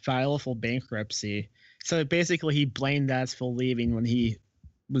file for bankruptcy. So basically, he blamed us for leaving when he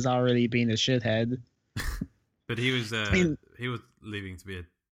was already being a shithead. But he was he was leaving to be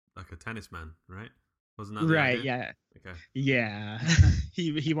a tennis man, right? Wasn't that right? idea? Yeah. Okay. Yeah.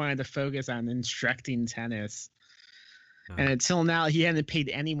 he wanted to focus on instructing tennis. And until now, he hadn't paid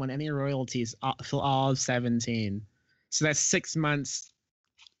anyone any royalties for all of 17. So that's 6 months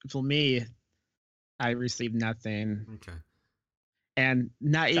for me. I received nothing. Okay. And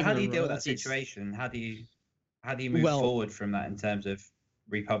not even. How do you deal with that situation? How do you move forward from that in terms of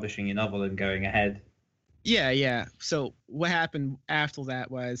republishing your novel and going ahead? Yeah. So what happened after that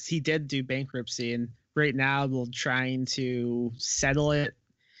was he did do bankruptcy, and right now we're trying to settle it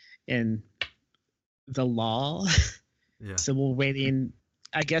and the law. Yeah. So we're waiting.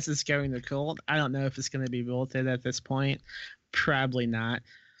 I guess it's going to court. I don't know if it's going to be voted at this point. Probably not.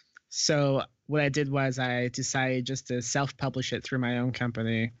 So what I did was I decided just to self-publish it through my own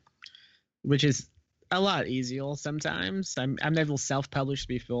company, which is a lot easier sometimes. I've never self-published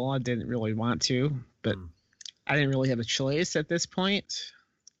before. I didn't really want to, but I didn't really have a choice at this point.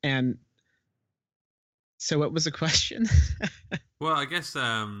 And so what was the question? Well, I guess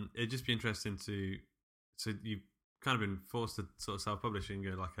it'd just be interesting to... So you've kind of been forced to sort of self-publish and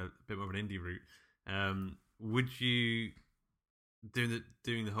go like a bit more of an indie route. Would you...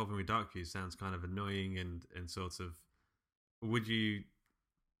 Doing the whole thing with Dark View sounds kind of annoying and sort of... Would you...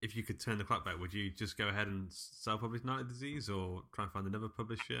 If you could turn the clock back, would you just go ahead and self-publish Nightly Disease or try and find another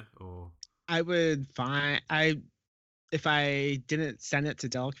publisher? Or I would find... If I didn't send it to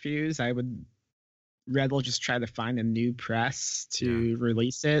Dark Views, I would rather just try to find a new press to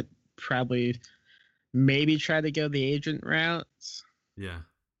release it. Probably, maybe try to go the agent route. Yeah.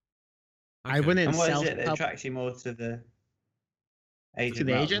 Okay. I wouldn't. And what is it that attracts you more to the agent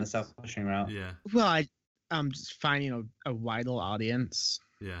route than the self-publishing route? Yeah. Well, I'm just finding a wider audience.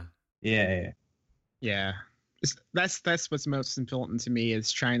 Yeah. Yeah. That's what's most important to me,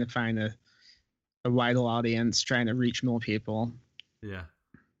 is trying to find a wider audience, trying to reach more people. Yeah.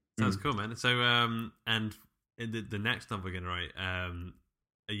 Sounds cool, man. So, and in the next novel we're going to write,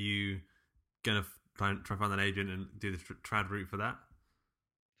 are you going to try and find an agent and do the trad route for that?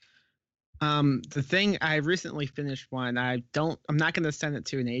 The thing, I recently finished one. I'm not going to send it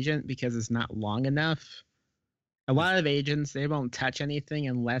to an agent because it's not long enough. A lot of agents, they won't touch anything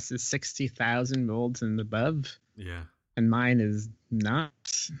unless it's 60,000 words and above. Yeah. And mine is not.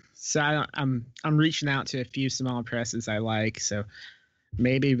 So I'm reaching out to a few small presses I like. So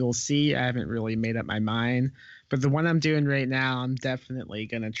maybe we'll see. I haven't really made up my mind. But the one I'm doing right now, I'm definitely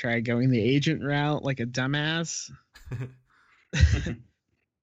going to try going the agent route like a dumbass.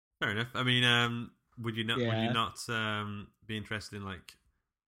 Fair enough. I mean, would you not be interested in like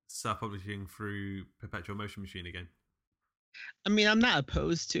self-publishing through Perpetual Motion Machine again? I mean, I'm not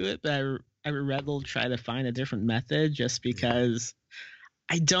opposed to it, but I would rather try to find a different method, just because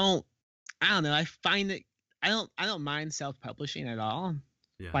I don't know. I find it, I don't mind self-publishing at all.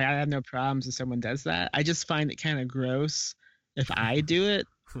 Yeah. Like, I have no problems if someone does that. I just find it kind of gross if I do it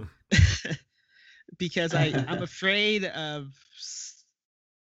because I'm afraid of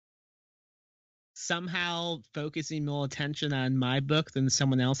somehow focusing more attention on my book than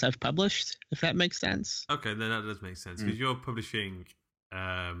someone else I've published, if that makes sense. Okay, then that does make sense, because you're publishing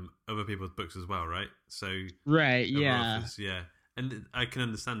other people's books as well, right? So right, yeah. Authors, yeah. And I can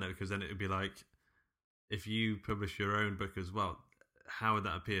understand that, because then it would be like, if you publish your own book as well, how would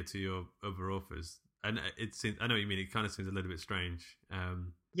that appear to your other authors? And it seems, I know what you mean, it kind of seems a little bit strange.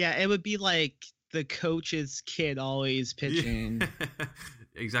 Yeah, it would be like the coach's kid always pitching.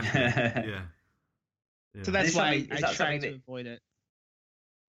 Exactly. Yeah. So that's why I try to avoid it.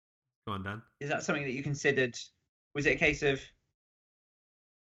 Go on, Dan. Is that something that you considered? Was it a case of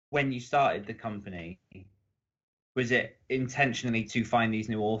when you started the company, was it intentionally to find these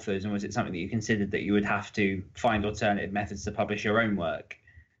new authors, and was it something that you considered that you would have to find alternative methods to publish your own work?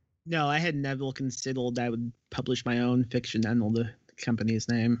 No, I had never considered I would publish my own fiction under the company's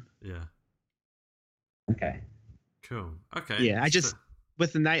name. Yeah. Okay. Cool. Okay. Yeah,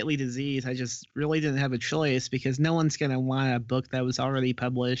 with the Nightly Disease, I just really didn't have a choice, because no one's going to want a book that was already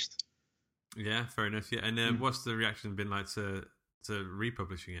published. Yeah, fair enough. Yeah, and what's the reaction been like to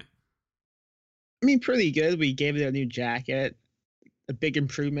republishing it? I mean, pretty good. We gave it a new jacket, a big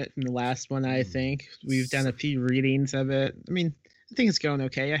improvement from the last one, I think. We've done a few readings of it. I mean, I think it's going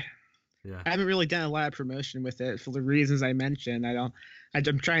okay. Yeah. I haven't really done a lot of promotion with it for the reasons I mentioned.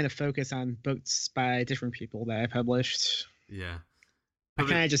 I'm trying to focus on books by different people that I published. Yeah. I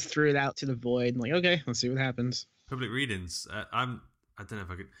kind of just threw it out to the void and like, okay, let's see what happens. Public readings. I don't know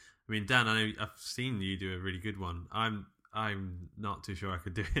if I could. I mean, Dan, I know I've seen you do a really good one. I'm not too sure I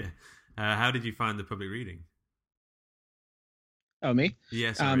could do it. How did you find the public reading? Oh, me?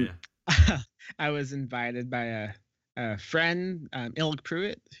 Yeah, sorry. Yeah. I was invited by a friend, Ilk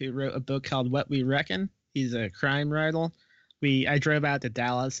Pruitt, who wrote a book called What We Reckon. He's a crime writer. I drove out to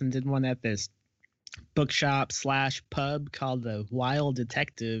Dallas and did one at this bookshop/pub called the Wild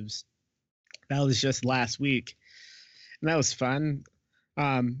Detectives. That was just last week, and that was fun.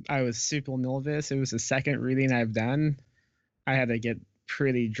 I was super nervous. It was the second reading I've done. I had to get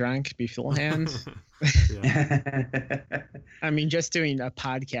pretty drunk beforehand. I mean, just doing a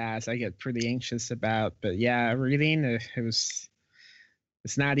podcast I get pretty anxious about, but yeah, reading it's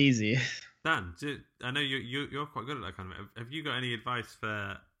not easy. Dan, I know you're quite good at that kind of. Have you got any advice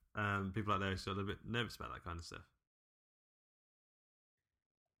for people out there are still a bit nervous about that kind of stuff?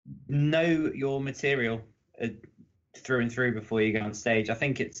 Know your material through and through before you go on stage. I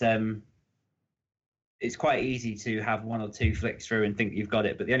think it's quite easy to have one or two flicks through and think you've got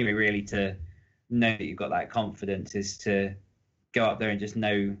it, but the only way really to know that you've got that confidence is to go up there and just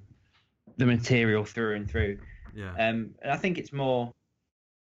know the material through and through. Yeah. And I think it's more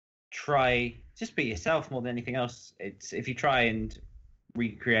just be yourself more than anything else. It's if you try and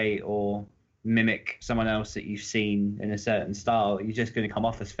recreate or mimic someone else that you've seen in a certain style, you're just going to come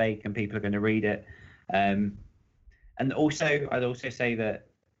off as fake and people are going to read it. And also, I'd also say that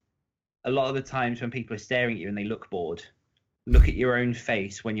a lot of the times when people are staring at you and they look bored, look at your own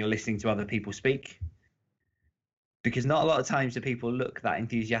face when you're listening to other people speak. Because not a lot of times do people look that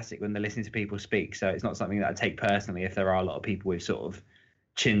enthusiastic when they're listening to people speak. So it's not something that I take personally if there are a lot of people with sort of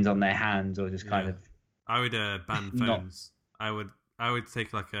chins on their hands or just kind of. I would ban phones. I would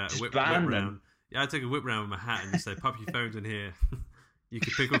take like a whip round. Yeah, I'd take a whip round with my hat and just say, "Pop your phones in here." You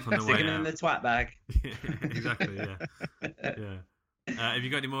could pick up on the way out. Stick them in the twat bag. Yeah, exactly. Yeah. Have you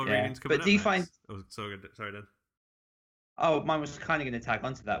got any more readings coming up? But do you find? Oh, sorry, Dan. Oh, mine was kind of going to tag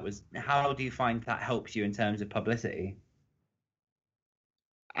onto that. Was how do you find that helps you in terms of publicity?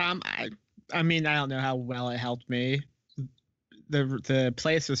 I mean, I don't know how well it helped me. The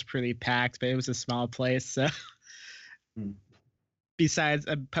place was pretty packed, but it was a small place, so. Besides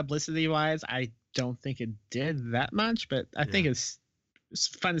publicity wise, I don't think it did that much, but I think it's a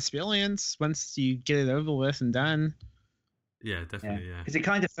fun experience once you get it over with and done. Yeah, definitely. Yeah, because it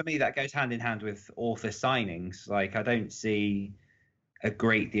kind of, for me, that goes hand in hand with author signings. Like, I don't see a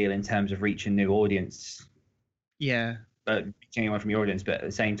great deal in terms of reaching new audience. Yeah, but reaching anyone from your audience, but at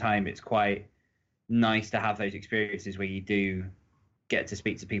the same time, it's quite nice to have those experiences where you do get to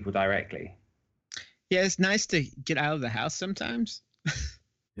speak to people directly. Yeah, it's nice to get out of the house sometimes.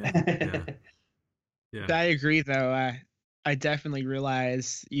 Yeah. I agree, though. I definitely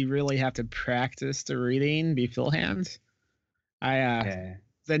realize you really have to practice the reading beforehand. The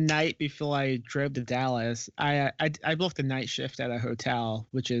night before I drove to Dallas, I booked a night shift at a hotel,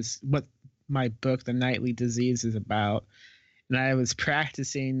 which is what my book, The Nightly Disease, is about. And I was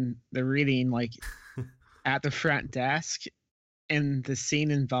practicing the reading like at the front desk, and the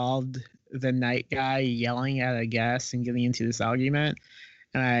scene involved the night guy yelling at a guest and getting into this argument.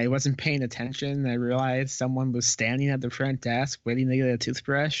 And I wasn't paying attention. I realized someone was standing at the front desk waiting to get a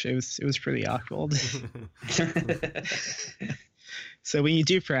toothbrush. It was pretty awkward. So when you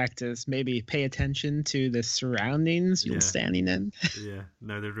do practice, maybe pay attention to the surroundings you're standing in. Yeah,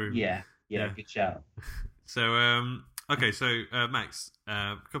 know the room. Yeah, good shout. So, okay, so Max,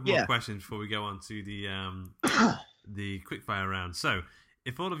 a couple more questions before we go on to the quickfire round. So,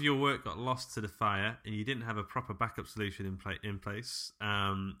 if all of your work got lost to the fire and you didn't have a proper backup solution in place,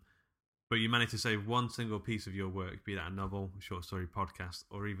 but you managed to save one single piece of your work, be that a novel, a short story, podcast,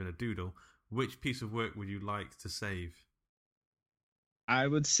 or even a doodle, which piece of work would you like to save? I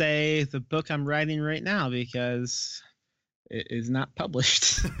would say the book I'm writing right now, because it is not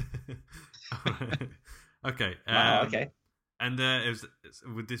published. Okay. Okay. And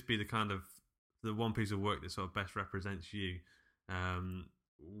would this be the one piece of work that sort of best represents you?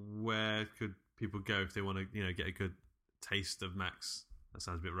 Where could people go if they want to, get a good taste of Max? That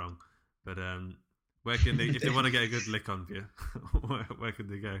sounds a bit wrong, but where can they, if they want to get a good lick on you, where could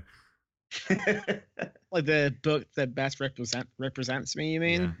they go? Like the book that best represents me, you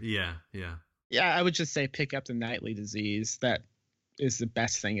mean? Yeah. I would just say pick up The Nightly Disease. That is the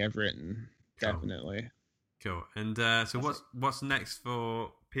best thing I've written. Cool. Definitely. Cool. And so what's next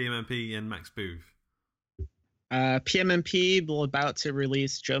for PMMP and Max Booth? PMMP will about to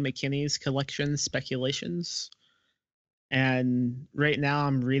release Joe McKinney's collection Speculations. And right now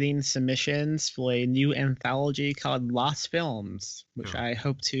I'm reading submissions for a new anthology called Lost Films, which I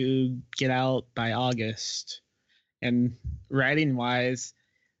hope to get out by August. And writing-wise,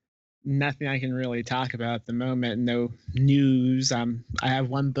 nothing I can really talk about at the moment. No news. I have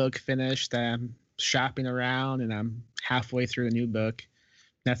one book finished that I'm shopping around, and I'm halfway through a new book.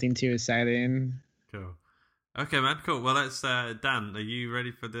 Nothing too exciting. Cool. Okay, man. Cool. Well, let's. Dan, are you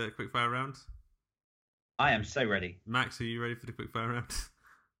ready for the quickfire round? I am so ready. Max, are you ready for the quickfire round?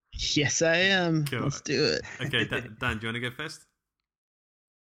 Yes, I am. Cool. Let's do it. Okay, Dan, do you want to go first?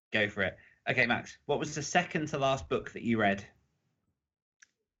 Go for it. Okay, Max, what was the second to last book that you read?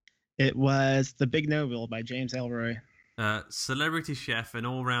 It was The Big Novel by James Ellroy. Celebrity chef and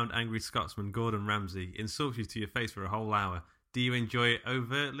all-round angry Scotsman Gordon Ramsay insults you to your face for a whole hour. Do you enjoy it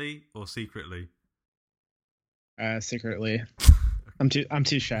overtly or secretly? Secretly. I'm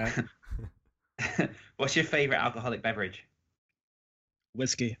too shy. What's your favorite alcoholic beverage?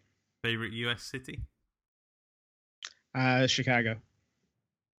 Whiskey. Favorite U.S. city? Chicago.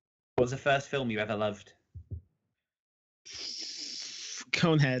 What was the first film you ever loved?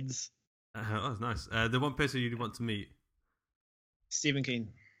 Coneheads. Oh, that's nice. The one person you'd want to meet? Stephen King.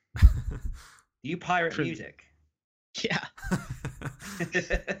 You pirate music? Yeah.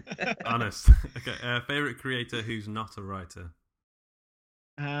 Honest. Okay. Favorite creator who's not a writer?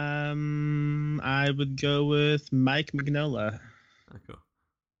 I would go with Mike Mignola. Oh, cool.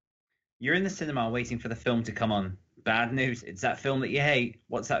 You're in the cinema waiting for the film to come on. Bad news. It's that film that you hate.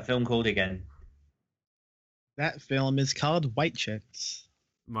 What's that film called again? That film is called White Chicks.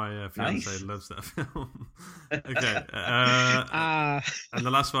 My fiance loves that film. Okay. And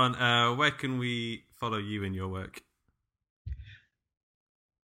the last one, where can we follow you in your work?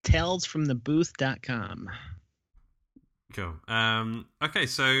 talesfromthebooth.com. Cool. Okay,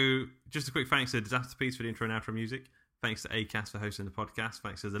 so just a quick thanks to Disaster Piece for the intro and outro music. Thanks to Acast for hosting the podcast.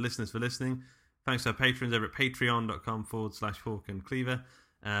 Thanks to the listeners for listening. Thanks to our patrons over at patreon.com/Fork and Cleaver.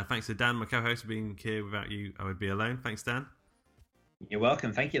 Thanks to Dan, my co-host, for being here. Without you, I would be alone. Thanks, Dan. You're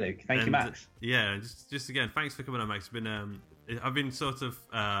welcome. Thank you, Luke. Thank you, Max. Yeah, just again, thanks for coming on, Max. It's been I've been sort of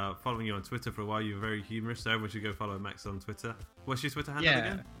following you on Twitter for a while. You're very humorous, so everyone should go follow Max on Twitter. What's your Twitter handle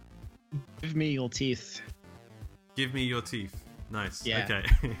again? Give me your teeth. Give me your teeth. Nice. Yeah. Okay.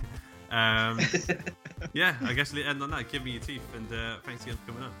 Yeah, I guess we'll end on that. Give me your teeth, and thanks again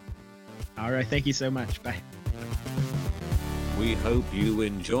for coming on. All right, thank you so much. Bye. We hope you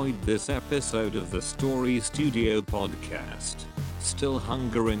enjoyed this episode of the Story Studio podcast. Still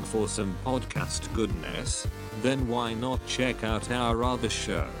hungering for some podcast goodness? Then why not check out our other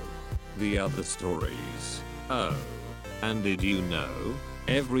show, The Other Stories? Oh, and did you know,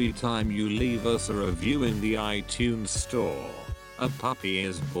 every time you leave us a review in the iTunes store, a puppy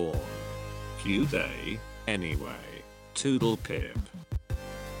is born. Cute, eh? Anyway, toodle pip.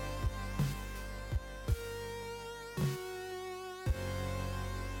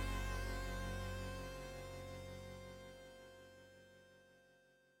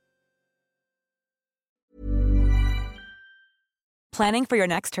 Planning for your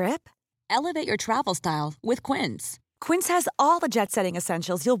next trip? Elevate your travel style with Quince. Quince has all the jet-setting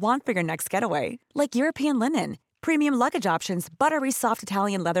essentials you'll want for your next getaway, like European linen, premium luggage options, buttery soft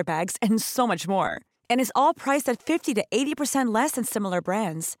Italian leather bags, and so much more. And is all priced at 50 to 80% less than similar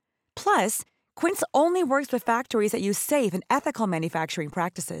brands. Plus, Quince only works with factories that use safe and ethical manufacturing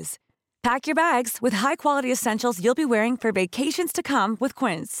practices. Pack your bags with high-quality essentials you'll be wearing for vacations to come with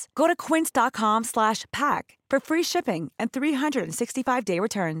Quince. Go to quince.com/pack for free shipping and 365-day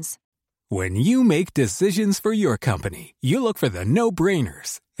returns. When you make decisions for your company, you look for the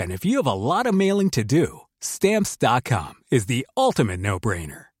no-brainers. And if you have a lot of mailing to do, Stamps.com is the ultimate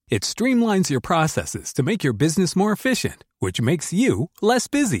no-brainer. It streamlines your processes to make your business more efficient, which makes you less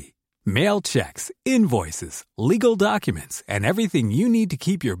busy. Mail checks, invoices, legal documents, and everything you need to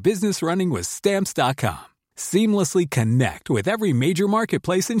keep your business running with Stamps.com. Seamlessly connect with every major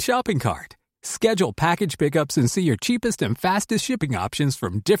marketplace and shopping cart. Schedule package pickups and see your cheapest and fastest shipping options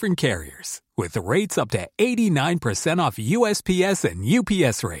from different carriers. With rates up to 89% off USPS and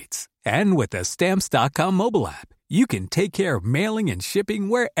UPS rates. And with the Stamps.com mobile app, you can take care of mailing and shipping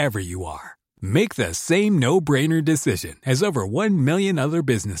wherever you are. Make the same no-brainer decision as over 1 million other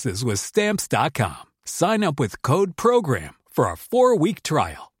businesses with Stamps.com. Sign up with code PROGRAM for a 4-week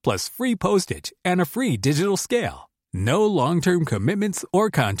trial, plus free postage and a free digital scale. No long-term commitments or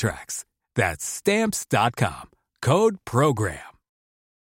contracts. That's Stamps.com. Code PROGRAM.